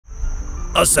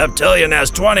A septillion has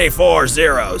 24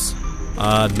 zeros.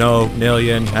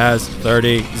 Nonillion has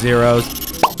 30 zeros.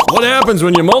 What happens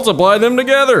when you multiply them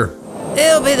together?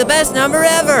 It'll be the best number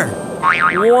ever.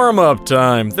 Warm-up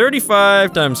time.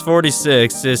 35 times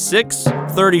 46 is 6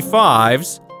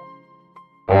 35s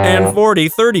and 40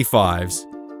 35s.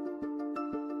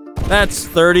 That's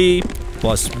 30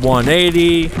 plus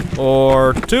 180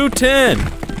 or 210.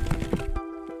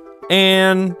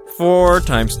 And 4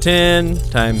 times 10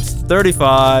 times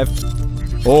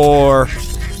 35 or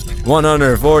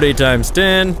 140 times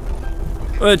 10,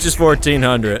 which is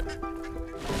 1400.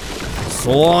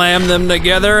 Slam them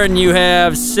together and you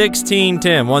have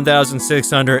 1610,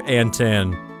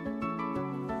 1610.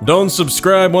 Don't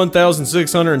subscribe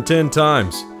 1610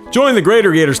 times. Join the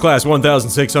Greater Gators class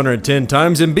 1610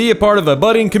 times and be a part of a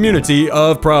budding community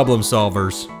of problem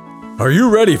solvers. Are you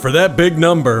ready for that big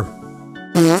number?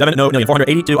 7 nonillion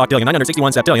 482 octillion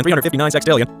 961 septillion 359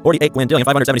 sextillion 48 quintillion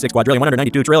 576 quadrillion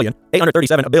 192 trillion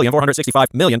 837 billion 465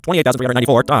 million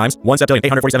 28,394 times 1 septillion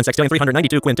 847 sextillion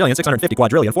 392 quintillion 650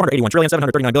 quadrillion 481 trillion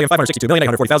 739 billion 562 million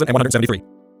 840,000 and 173.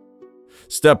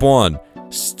 Step 1.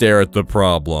 Stare at the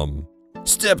problem.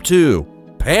 Step 2.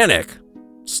 Panic.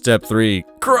 Step 3.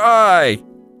 Cry.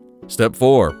 Step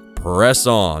 4. Press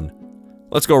on.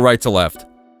 Let's go right to left.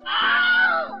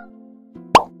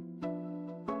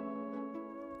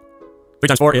 3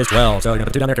 times 4 is 12, so you're gonna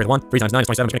put 2 down there, carry the 1. 3 times 9 is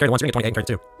 27, but you carry the 1, so you're gonna get 28 and carry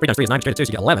the 2. 3 times 3 is 9, but you carry the 2, so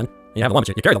you get 11. And you have the 1, but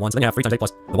you carry the 1, so then you have 3 times 8 plus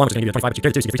the 1, which is gonna give you 25, but you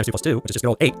carry the 2, so you get 3 times 2 plus 2, which is just good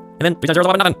old 8. And then 3 times 0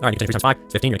 is 11, nothing. Alright, you can take 3 times 5,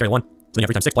 it's 15, you're gonna carry the 1. So then you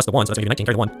have 3 times 6 plus the 1, so that's gonna give you 19,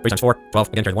 carry the 1. 3 times 4,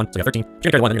 12, again carry the 1, so you have 13. You're gonna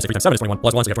carry the 1, then you're gonna say 3 times 7 is 21,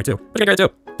 plus 1, so you have 22. But you're gonna carry the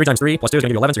 2. 3 times 3 plus 2 is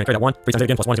gonna give you 11, so you're gonna carry that 1. 3 times 8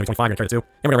 again plus 1 is gonna be 25, you're gonna carry the 2.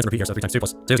 And we're gonna repeat here, so 3 times 2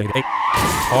 plus 2 is gonna give you 8.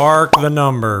 Park the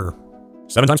number.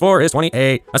 7 times 4 is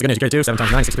 28. That's good news. You carry 2. 7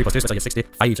 times 9 is 63 plus 2, so that's 60.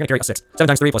 5, you're gonna carry a 6. 7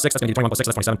 times 3 plus 6, that's gonna be 21 plus 6,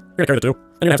 that's 27. You're gonna carry the 2. And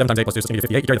you're gonna have 7 times 8 plus 2, so that's gonna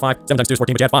be 58. You carry the 5. 7 times 2 is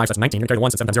 14, but you have 5, so that's 19. You're gonna carry the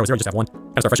 1, so 7 times 0 is 0, you just have 1.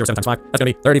 And start fresh here with 7 times 5. That's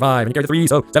gonna be 35. And you carry the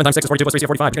 3, so 7 times 6 is 42 plus 3 is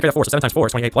 45. You're gonna carry that 4, so 7 times 4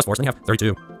 is 28 plus 4, so then you have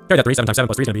 32. Carry that 3, 7 times 7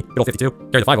 plus 3 is gonna be good old 52.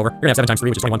 Carry the 5 over. You're gonna have 7 times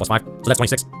 3, which is 21 plus 5, so that's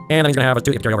 26. And then you're gonna have a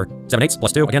 2 if you carry over. 7 8s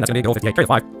plus 2, again, that's gonna be good old 58. Carry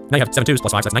the 5. Now you have 7 2s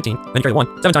plus 5, so that's 19. Then you carry the 1.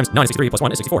 7 times 9 is 63 plus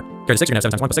 1 is 64. Carry the 6, you're gonna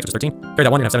have 7 times 1 plus 6, which is 13. Carry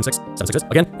that 1, you're gonna have 7 6. 7 6s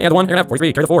again. And the 1, you're gonna have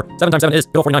 43. Carry the 4. 7 times 7 is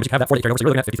good old 49, but you have that 40. Carry over, so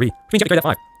you're really gonna have 53. Which means you have to carry that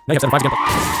 5. Now you have 7 5s again.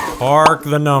 Park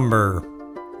the number.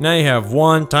 Now you have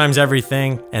 1 times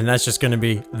everything, and that's just going to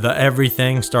be the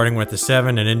everything, starting with the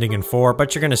 7 and ending in 4,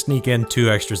 but you're going to sneak in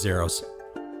 2 extra zeros.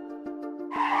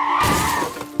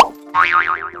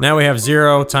 Now we have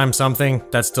 0 times something,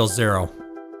 that's still 0.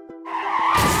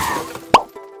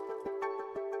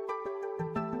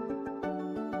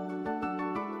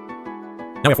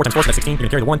 Now we have 4 times 4, so that's 16. You're gonna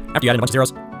carry the 1. After you add in a bunch of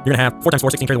zeros, you're gonna have 4 times 4,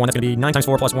 16, carry the 1. That's gonna be 9 times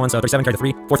 4 plus 1, so 37, carry the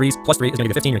 3. 4 3s plus 3 is gonna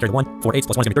give you 15. You're gonna carry the 1. 4 8s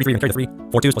plus 1 is gonna be 33. You're gonna carry the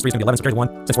 3. 4 2s plus 3 is gonna be 11. So carry the 1.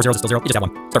 Since 4 zeros is still 0, you just have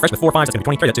 1. Start fresh with 4 5s. That's gonna be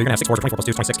 20. Carry that 2. You're gonna have 6 4s. 24 plus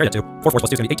 2 is 26. Carry that 2. 4 4 plus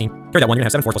 2 is gonna be 18. Carry that 1. You're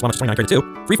gonna have 7 4 plus 1, which is 29. Carry the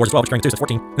 2. 3 4s is 12, which is carrying 2, so it's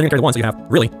 14. Then you're gonna carry the 1, so you have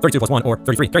really 32 plus 1 or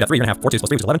 33. Carry that 3. You're gonna have 4 2s plus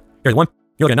 3, which is 11. Carry the 1.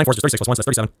 You're looking at 9 4s, which is 36 plus 1, so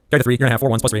that's 37. Carry the 3. You're gonna have 4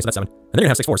 1s plus 3, so that's 7. And then you're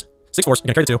gonna have 6 4s. 6 4s,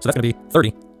 you're gonna carry the 2, so that's gonna be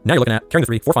 30. Now you're looking at carrying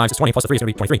the 3. 4 5s is 20 plus the 3 is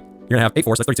gonna be 23. You're gonna have 8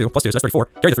 4s, that's 32 plus 2, so that's 34.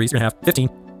 Carry the 3s, you're gonna have 15.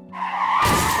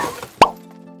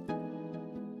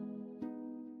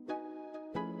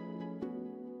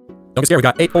 Don't get scared, we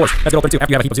got 8 4s. That's good old 32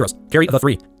 after you have a heap of zeros. Carry the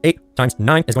 3. 8 times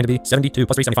 9 is going to be 72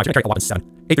 plus 3 75. You're gonna carry a whopping 7.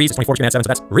 8 3s is 24, you're gonna add 7, so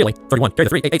that's really 31. Carry the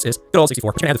 3. 8 8s is good old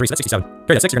 64. You're gonna add the 3, so that's 67.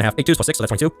 Carry the 6, you're gonna have 8 2s plus 6, so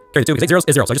that's 22. Carry the 2, because 8 zeros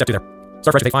is 0, so you just have 2 there.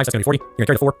 Start fresh with 8 5s, that's gonna be 40. You're gonna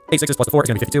carry the 4. 8 6s plus the 4 is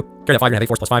gonna be 52. Carry the 5, you're gonna have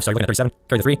 8 4s plus 5, so you're looking at 37.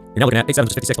 Carry the 3. You're now looking at 8 7s,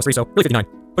 which is 56 plus 3, so really 59.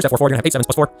 Push that 4 forward, you're gonna have 8 7s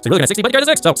plus 4, so you're really looking at 60, but you carry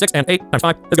the 6. So 6 and 8 times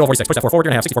 5 is good old 46. Push that 4 forward,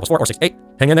 you're gonna have 64 plus 4 or 68.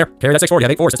 Hang in there. Carry that 6 forward, you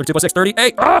have 8 4s, that's 32 plus 6,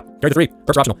 38. Carry the 3.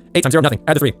 Perks are optional. 8 times 0, nothing.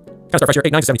 Add the 3. Kind of start fresh here.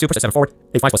 8 9 is 72. Push that 7 forward.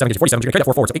 8 5 plus 7 gives you 47. You're gonna carry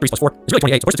that 4 forward. So 8 3 plus 4 is really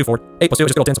 28. So push the 2 forward. 8 plus 2 is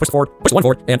just good old 10. So push the forward. Push the 1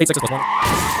 forward. And 8 6 plus 1.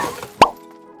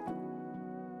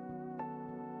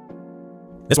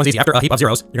 This one's easy. After a heap of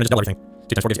zeros, you're gonna just double everything.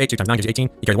 2 times 4 gives you 8. 2 times 9 gives you 18.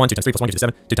 You carry the 1. 2 times 3 plus 1 gives you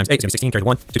 7. 2 times 8 is gonna be 16. Carry the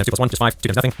 1. 2 times 2 plus 1 is 5. 2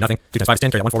 times nothing. Nothing. 2 times 5 is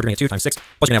 10. Carry that 1 forward. You're gonna get 2 times 6.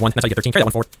 Plus you're gonna have 1. That's how you get 13. Carry that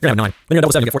 1 forward. You're gonna have 9. Then you're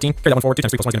gonna double 7. You get 14. Carry that 1 forward. 2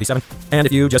 times 3 plus 1 is gonna be 7. And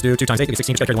if you just do 2 times 8, you get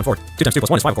 16. Just carry the 1 forward. 2 times 2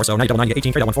 plus 1 is 5, of course. So now you double 9, you get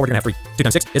 18. Carry that 1 forward. You're gonna have 3. 2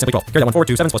 times 6 is simply 12. Carry that 1 forward.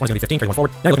 2 7s plus 1 is gonna be 15. Carry the 1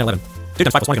 forward. Now you're looking at 11. 2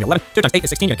 times 5 plus 1 is gonna be 11. 2 times 8 is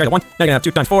 16. You're gonna carry the 1. Now you're gonna have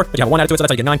 2 times 4, but you have a 1 added to it, so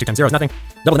that's how you get 9. 2 times 0 is nothing.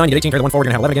 Double the 9, you get 18. Carry the 1 forward.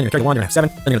 You're gonna have 11 again. You're gonna carry the 1. You're gonna have 7.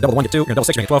 Then you're gonna double the 1, get 2. You're gonna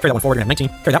double 6. You're gonna get 12. Carry that 1 forward. You're gonna have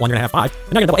 19. Carry that 1. You're gonna have 5.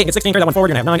 And now you're gonna double 8, get 16. Carry that 1 forward.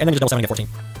 You're gonna have 9. And then you just double 7 and get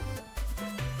 14.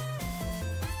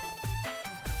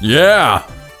 Yeah!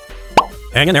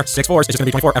 Hang in there. 6 4s is just going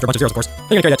to be 24 after a bunch of zeros, of course. Then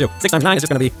you're going to carry that 2. 6 times 9 is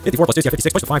just going to be 54 plus 2, so you have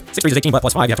 56. Push the 5. 6 3 is 18, but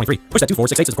plus 5, you have 23. Push that 2 4,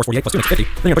 6 8 is of course 48, plus 2 makes 50.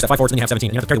 Then you're going to push that 5 4s, and then you have 17,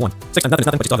 and you have to carry the 1. 6 times nothing is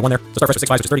nothing, but you still have 1 there. So start fresh with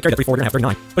 6 5s, which is 30. Carry that 3 4, you're going to have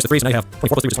 39. Push the 3s, so now you have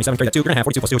 24 plus 3, which is 27. Carry that 2, you're going to have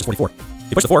 42 plus 2, which is 44.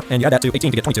 You push the 4, and you add that to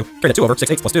 18 to get 22. Carry that 2 over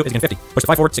 6 8 plus 2 is again 50. Push the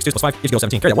 5 4, 6 2 plus 5 gives you go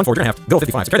 17. Carry that 1 4, you're going to have go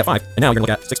 55. So carry that 5, and now you're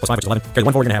going to look at 6 plus 5, which is 11. Carry the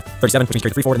 1 4, you're going to have 37, which means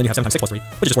carry the 3 4, and then you have 7 times 6 plus 3,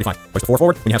 which is 45. Push the 4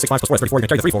 forward, when you have 6 5 plus 4 is 34, you're going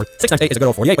to carry the 3 4. 6 times 8 is a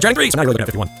good old 48, but you're adding 3, so now you're looking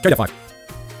at 51. Carry that 5.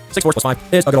 6 4s plus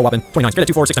 5 is a good old whopping 29. Carry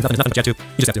that 2 4, 6 times nothing is nothing, but you have 2.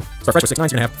 You just have 2. Start fresh with 6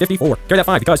 9s, you're going to have 54. Carry that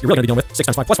 5 because you're really going to be dealing with 6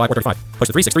 times 5 plus 5 or 35. Push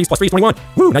the 3, 6 3s plus 3 is 21.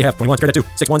 Woo! Now you have 21. Carry that 2.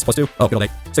 6 1s plus 2. Oh, good old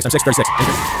 8. 6 times 6, 36.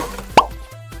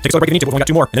 Take a slow break if you need to, but we only got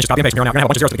 2 more, and then just copy and paste. You're now going to have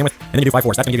a bunch of zeros to begin with, and then you do 5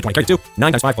 4s. That's going to give you 20. Carry the 2.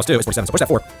 9 times 5 plus 2 is 47. So push that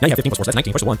 4. Now you have 15 plus 4, so that's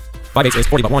 19. Push the 1. 5 8 is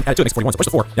 40, but 1 add 2 makes 41. So push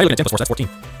the 4. Now you're looking at 10 plus 4, so that's 14.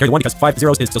 Carry the 1 because 5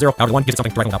 zeros is still 0. Out of the 1 gives it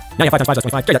something to write on top. Now you have 5 times 5, so that's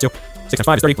 25. Carry that 2. 6 times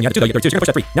 5 is 30. When you add the 2, though, you get 32. So you're going to push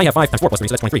that 3. Now you have 5 times 4 plus 3,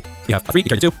 so that's 23. You have a 3, you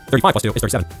carry the 2. 35 plus 2 is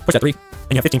 37. Push that 3.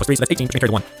 And you have 15 plus 3, so that's 18, which means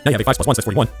carry the 1. Now you have a 5 plus 1, so that's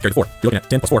 41. Carry the 4. You're looking at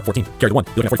 10 plus 4, 14. Carry the 1.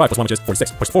 You're looking at 45 plus 1, which is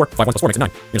 46. Push the 4. 5 1 plus 4 makes it 9.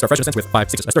 You're going to start fresh in a sense with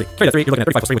 5 6, that's 30. Carry the 3. You're looking at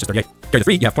 35 plus 3, which is 38. Carry the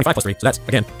 3. You have 25 plus 3, so that's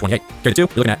again 28. Carry the 2.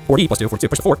 You're looking at 40 plus 2, 42.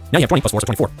 Push the 4. Now you have 20 plus 4, so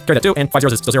 24. Carry that 2, and 5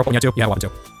 zeros is still 0. When you have 2, you have 1 2.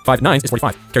 5 9s is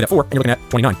 45. Carry that 4, and you're looking at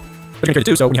 29. But you're going to carry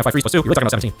the 2, so when you have 5 3s plus 2, you're really talking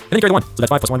about 17. And then you carry the 1, so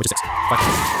that's 5 plus 1, which is 6.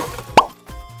 5.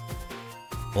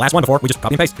 Last one before we just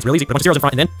copy and paste. It's real easy. Put a bunch of zeros in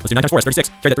front, and then let's do 9 times 4 is 36.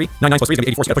 Carry that 3. 9 9 plus 3 is going to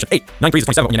be 84. So you got to push an 8. 9 3 is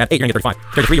 27. When you add 8, you're going to get 35.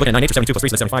 Carry the 3. You're looking at 9 8 or 72 plus 3,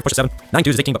 so that's 75. Push the 7. 9 2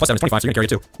 is 18, but plus 7 is 25. So you're going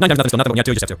to carry a 2. 9 times nothing is still nothing, but when you add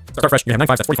 2, you just have 2. Start fresh. You're going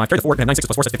to have 9 5s, that's 45. Carry the 4. You're going to have 9 6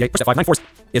 plus 4, that's 58. Push that 5. 9 4s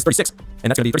is 36. And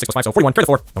that's going to be 36 plus 5, so 41. Carry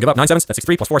the 4. Don't give up. 9 7s, that's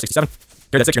 63 plus 4, 67.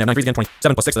 Carry that 6, you're going to have 9 3s again,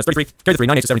 27 plus 6, that's 33. Carry the 3,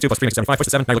 9 8 is 72 plus 3 makes 75. Push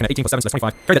the 7. Now you're looking at 18 plus 7, so that's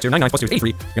 25. Carry that 2, 9 9 plus 2 is 83.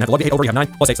 You're going to have to love the 8 over, you have 9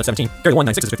 plus 8, so that's 17. Carry the 1,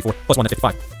 9 6 is 54. Plus 1, that's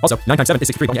 55. Also, 9 times 7 is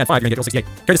 63, but when you add 5, you're going to get 68.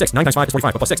 Carry the 6, 9 times 5 is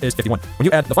 45, but plus 6 is 51. When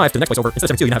you add the 5 to the next place over, instead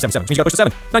of 72, you're going to have 77. Which means you got to push the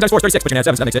 7. 9 times 4 is 36, but you're going to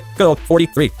have 7, so that makes it good old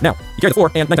 43. Now, you carry the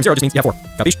 4, and 9 times 0 just means you have 4.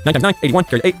 Capiche? 9 times 9, 81.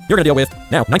 Carry the 8. You're going to deal with,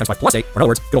 now, 9 times 5 plus 8, or in other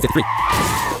words, good old 53.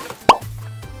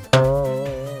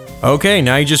 Okay,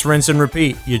 now you just rinse and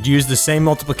repeat. You'd use the same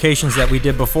multiplications that we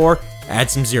did before, add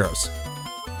some zeros.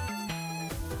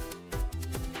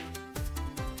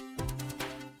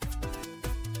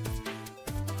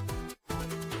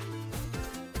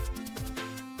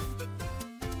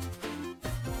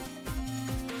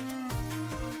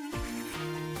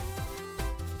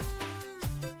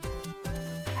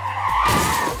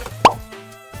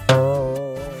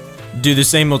 Do the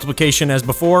same multiplication as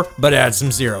before, but add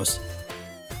some zeros.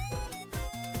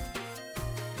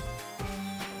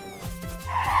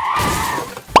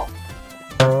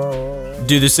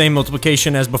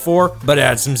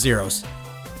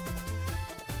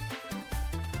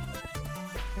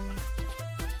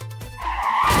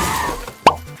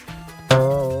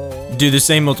 Do the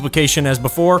same multiplication as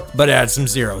before, but add some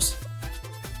zeros. Do the same multiplication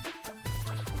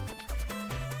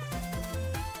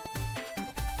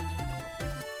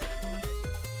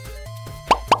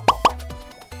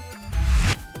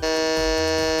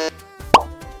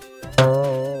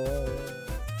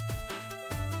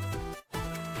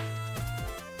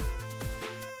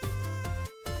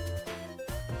as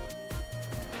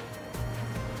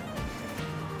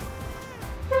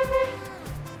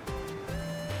before, but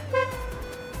add some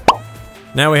zeros.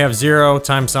 Now we have 0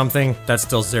 times something, that's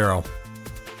still 0.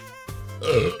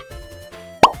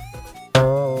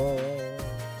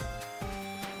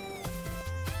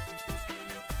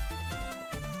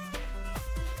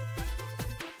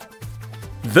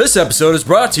 This episode is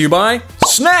brought to you by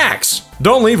snacks!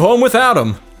 Don't leave home without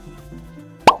them.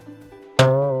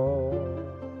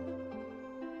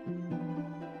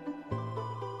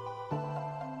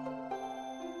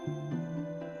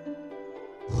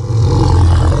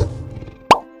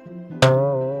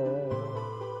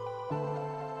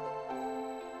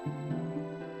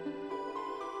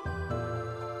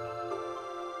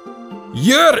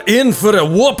 You're in for a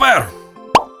whopper!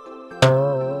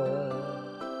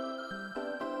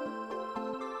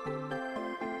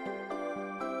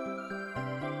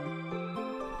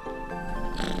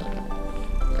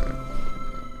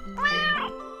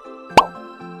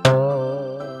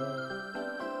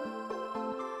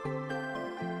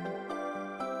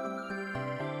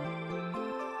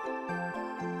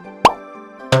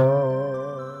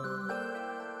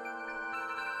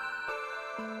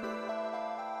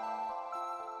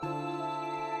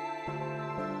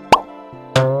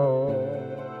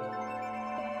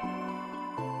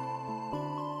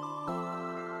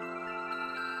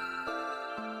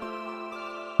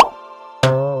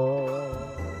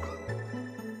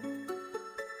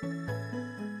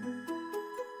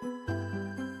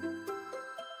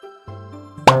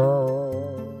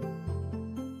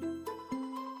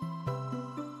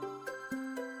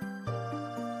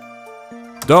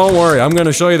 Don't worry, I'm going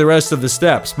to show you the rest of the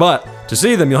steps, but To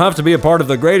see them, you'll have to be a part of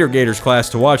the Greater Gators class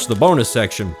to watch the bonus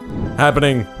section,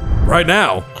 happening right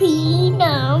now.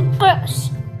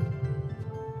 Keenumbers.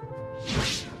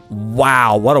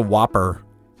 Wow, what a whopper.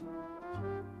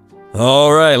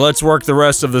 Alright, let's work the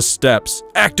rest of the steps.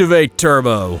 Activate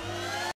turbo.